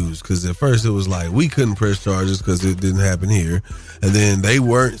confused because at first it was like we couldn't press charges because it didn't happen here. And then they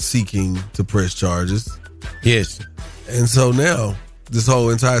weren't seeking to press charges. Yes. And so now this whole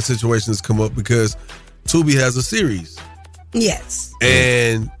entire situation has come up because Tubi has a series. Yes.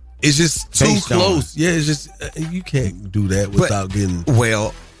 And it's just too Based close. Yeah, it's just, you can't do that without getting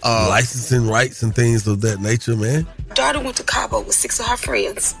licensing rights and things of that nature, man. Daughter went to Cabo with 6 of her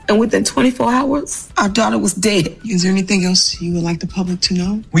friends, and within 24 hours, our daughter was dead. Is there anything else you would like the public to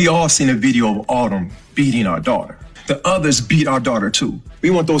know? We all seen a video of Autumn beating our daughter. The others beat our daughter too.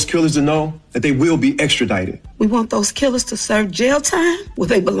 We want those killers to know that they will be extradited. We want those killers to serve jail time where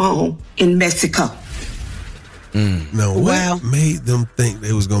they belong, in Mexico. Now, what made them think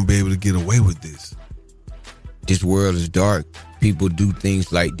they was going to be able to get away with this? This world is dark. People do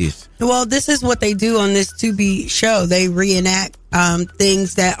things like this. Well, this is what they do on this Tubi show. They reenact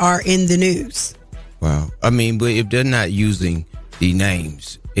things that are in the news. Wow. I mean, but if they're not using the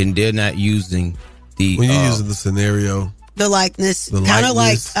names and they're not using the... When you're using the scenario. The likeness. Kind of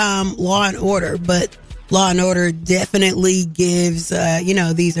like Law and Order, but Law and Order definitely gives,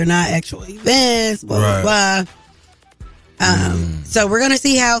 these are not actual events, blah, blah, blah. So we're going to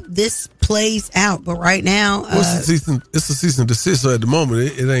see how this plays out. But right now... it's a cease and desist. So at the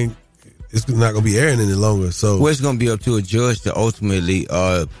moment, it's not going to be airing any longer. So well, it's going to be up to a judge to ultimately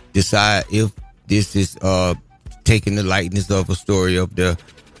decide if this is taking the likeness of a story of the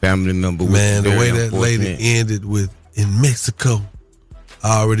family member. Man, the way that lady ended with in Mexico,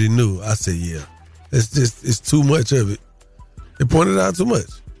 I already knew. I said, yeah, it's too much of it. They pointed out too much.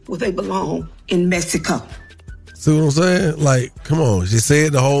 Where they belong, in Mexico. See what I'm saying? Like, come on. She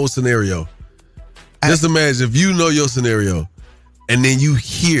said the whole scenario. Just imagine if you know your scenario and then you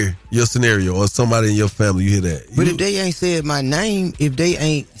hear your scenario or somebody in your family, you hear that. But if they ain't said my name, if they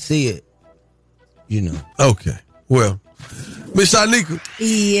ain't said, Okay. Well, Miss Shanika.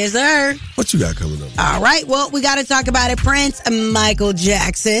 Yes, sir. What you got coming up? All right. Well, we got to talk about it. Prince Michael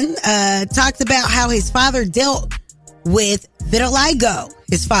Jackson talked about how his father dealt with vitiligo.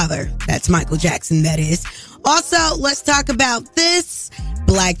 His father, that's Michael Jackson, that is. Also, let's talk about this.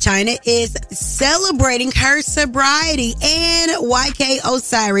 Blac Chyna is celebrating her sobriety, and YK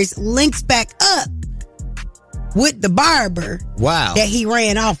Osiris links back up with the barber that he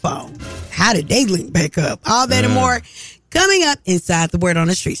ran off on. How did they link back up? All that and more coming up inside the Word on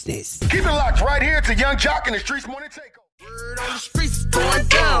the Streets news. Keep it locked right here to Young Jock in the Streets Morning Takeover. Word on the streets going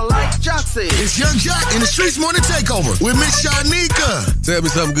down like Jock said. It's Young Jock in the Streets Morning Takeover with Miss Shanika. Tell me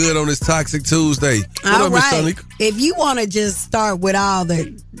something good on this Toxic Tuesday. All right. If you want to just start with all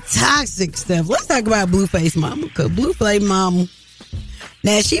the toxic stuff, let's talk about Blueface Mama. Because Blueface Mama,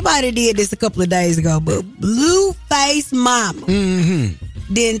 now she might have did this a couple of days ago, but Blueface Mama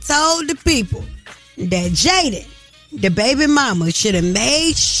then told the people that Jaden, the baby mama, should have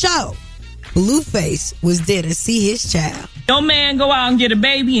made sure Blueface was there to see his child. Your man go out and get a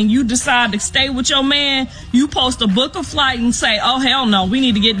baby and you decide to stay with your man, you post a book a flight and say, oh hell no, we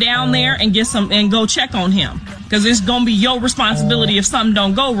need to get down there and get some and go check on him. Because it's going to be your responsibility if something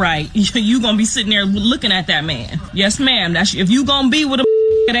don't go right. You going to be sitting there looking at that man. Yes ma'am, that's if you going to be with a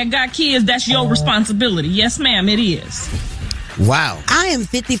that got kids, that's your responsibility. Yes ma'am, it is. Wow. I am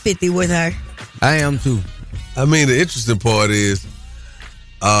 50-50 with her. I am too. I mean, the interesting part is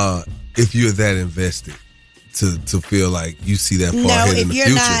if you're that invested. to feel like you see that far No, ahead in if the you're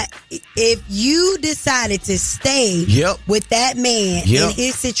future. not, if you decided to stay with that man in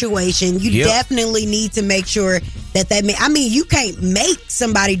his situation, you definitely need to make sure that man. I mean, you can't make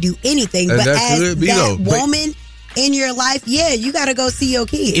somebody do anything, And but that as could be, that though. woman in your life, you got to go see your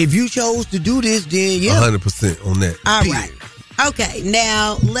kid. If you chose to do this, then 100% on that. All right. Okay,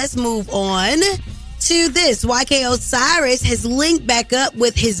 now let's move on to this. YK Osiris has linked back up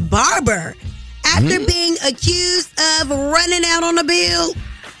with his barber after being accused of running out on a bill.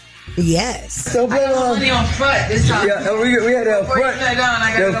 Yes. So money on front this time. Yeah, we had it up front.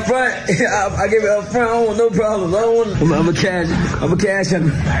 The front, I gave it up front. I don't want no problems. I don't want. I'm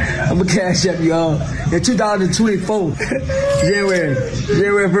a cash up, y'all. In 2024, January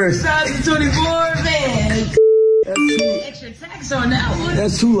 1st. 2024, man. Extra tax on that one.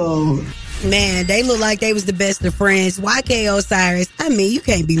 That's too long. Man, they look like they was the best of friends. YK Osiris, I mean, you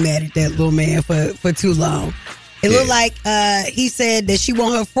can't be mad at that little man for too long. It looked like he said that she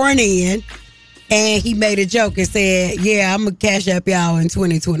want her front end, and he made a joke and said, yeah, I'm going to cash up y'all in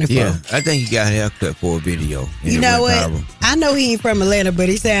 2024. Yeah, I think he got a haircut for a video. You know what? I know he ain't from Atlanta, but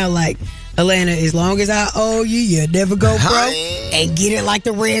he sound like, Atlanta, as long as I owe you, you'll never go broke and get it like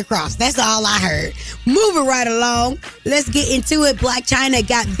the Red Cross. That's all I heard. Moving right along, let's get into it. Blac Chyna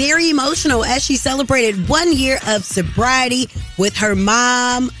got very emotional as she celebrated 1 year of sobriety with her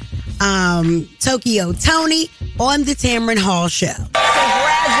mom, Tokyo Toni, on the Tamron Hall Show.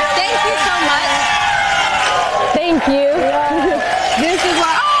 Thank you so much. Thank you. This is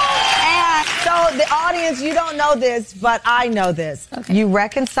what. And so the audience, you don't know this, but I know this. Okay. You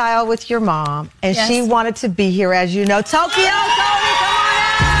reconcile with your mom, and she wanted to be here, as you know. Tokyo Toni, come on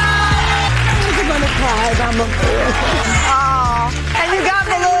out. She's gonna cry. I'm and you got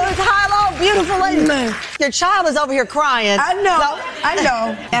balloons. Hello, beautiful lady. Your child is over here crying. I know.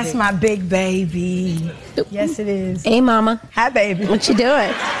 That's my big baby. Yes, it is. Hey, Mama. Hi, baby. What you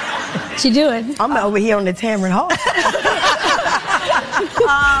doing? What you doing? I'm over here on the Tamron Hall.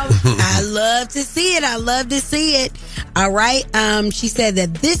 I love to see it. All right. She said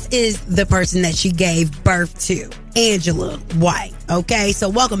that this is the person that she gave birth to, Angela White. Okay. So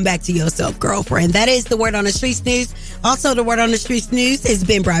welcome back to yourself, girlfriend. That is the Word on the Streets News. Also, the Word on the Streets News has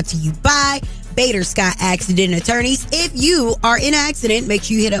been brought to you by Bader Scott Accident Attorneys. If you are in an accident, make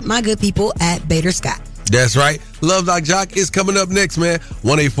sure you hit up my good people at Bader Scott. That's right. Love Doc Jock is coming up next, man.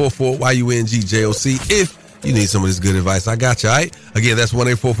 1-844-YUNG-JOC. If you need some of this good advice, I got you, all right? Again, that's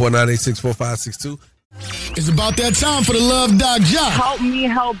 1-844-986-4562. It's about that time for the Love Doc Jock. Help me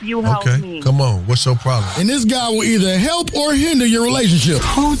help you help me. Come on. What's your problem? And this guy will either help or hinder your relationship.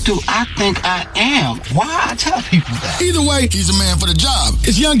 Who do I think I am? Why I tell people that? Either way, he's a man for the job.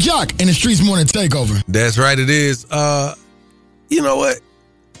 It's Young Jock in the Streets Morning Takeover. That's right, it is. You know what?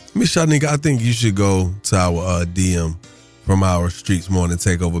 Miss Shanika, I think you should go to our DM from our Streets Morning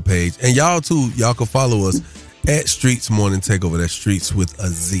Takeover page. And y'all, too, y'all can follow us at Streets Morning Takeover. That's Streets with a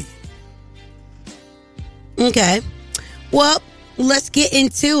Z. Okay. Well, let's get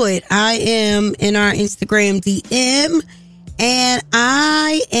into it. I am in our Instagram DM, and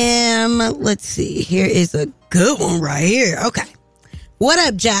I am, let's see, here is a good one right here. Okay. What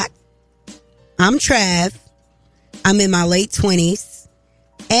up, Jack? I'm Trav. I'm in my late 20s,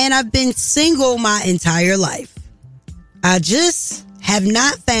 and I've been single my entire life. I just have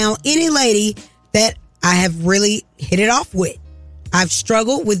not found any lady that I have really hit it off with. I've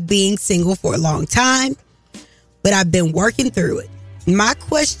struggled with being single for a long time, but I've been working through it. My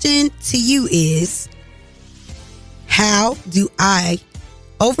question to you is, how do I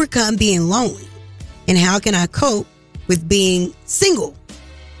overcome being lonely? And how can I cope with being single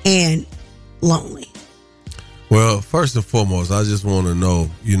and lonely? Well, first and foremost, I just want to know,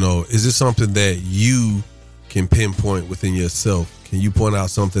 is this something that you can pinpoint within yourself? Can you point out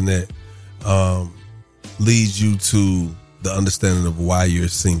something that leads you to the understanding of why you're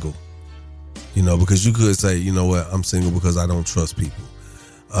single? Because you could say, you know what, I'm single because I don't trust people.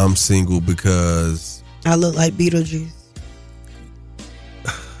 I'm single because I look like Beetlejuice.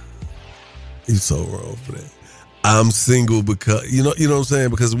 You're so wrong for that. I'm single because, you know what I'm saying?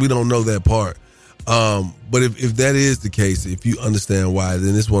 Because we don't know that part. But if that is the case, if you understand why,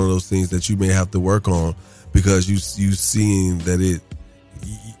 then it's one of those things that you may have to work on because you seeing that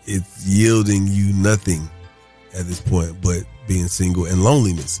it's yielding you nothing at this point but being single and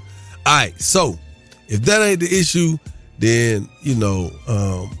loneliness. All right, so if that ain't the issue, then,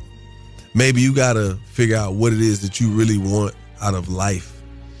 maybe you got to figure out what it is that you really want out of life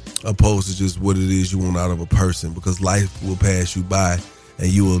opposed to just what it is you want out of a person, because life will pass you by and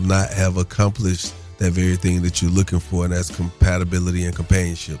you will not have accomplished that very thing that you're looking for, and that's compatibility and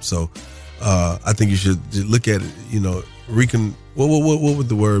companionship. So I think you should look at it, what would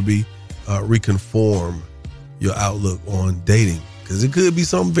the word be? Reconform your outlook on dating, because it could be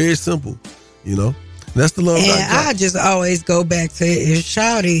something very simple, And that's the love. And I just always go back to if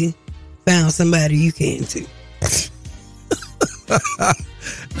Shawty found somebody you can too.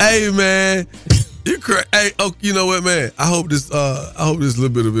 Hey man, you crazy. Hey, you know what, man? I hope this little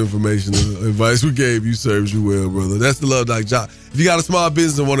bit of information and advice we gave you serves you well, brother. That's the Love Doc Jock. If you got a small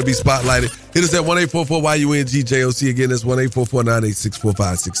business and want to be spotlighted, hit us at 1-844-YUNGJOC. Again, that's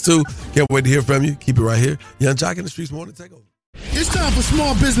 1-844-986-4562. Can't wait to hear from you. Keep it right here. Young Jock in the Streets Morning Takeover. It's time for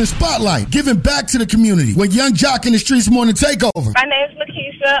Small Business Spotlight, giving back to the community with Young Jock in the Streets Morning Takeover. My name's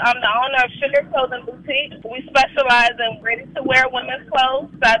Lakeisha. I'm the owner of Sugar Clothing Boutique. We specialize in ready-to-wear women's clothes,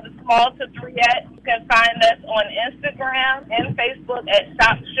 sizes small to 3X. You can find us on Instagram and Facebook at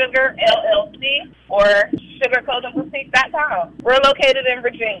Shop Sugar LLC or SugarClothingBoutique.com. We're located in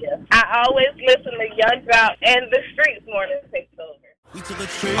Virginia. I always listen to Young Jock and the Streets Morning Takeover.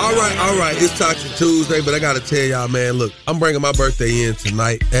 All right. It's Toxic Tuesday, but I got to tell y'all, man, look, I'm bringing my birthday in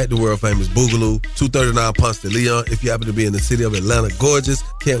tonight at the world famous Boogaloo, 239 Ponce de Leon. If you happen to be in the city of Atlanta, gorgeous.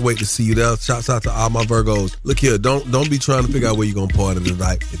 Can't wait to see you there. Shouts out to all my Virgos. Look here, don't be trying to figure out where you're going to party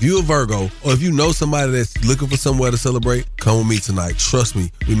tonight. If you're a Virgo, or if you know somebody that's looking for somewhere to celebrate, come with me tonight. Trust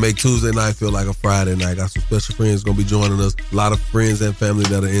me, we make Tuesday night feel like a Friday night. Got some special friends going to be joining us. A lot of friends and family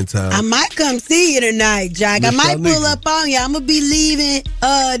that are in town. I might come see you tonight, Jack. I might pull up on you. I'm going to be leaving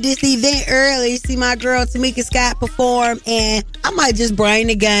this event early, see my girl Tamika Scott perform, and I might just bring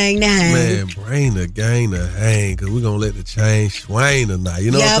the gang to hang. Man, bring the gang to hang, because we're going to let the chain swing tonight. You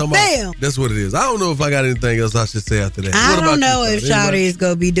know what I'm talking about? That's what it is. I don't know if I got anything else I should say after that. I don't know if Shawty is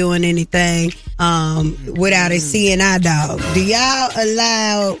going to be doing anything without a CNI dog. Do y'all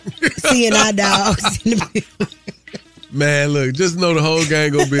allow CNI dogs in the building? Man, look, just know the whole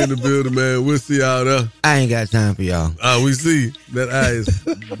gang gonna be in the building, man. We'll see y'all there. I ain't got time for y'all. We see. That eye is,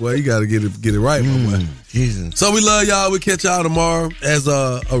 boy, you gotta get it right, my boy. Jesus. So we love y'all. We catch y'all tomorrow as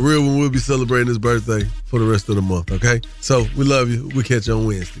a real one. We'll be celebrating his birthday for the rest of the month, okay? So we love you. We'll catch you on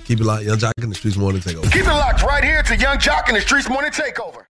Wednesday. Keep it locked. Young Jock in the Streets Morning Takeover. Keep it locked right here to Young Jock in the Streets Morning Takeover.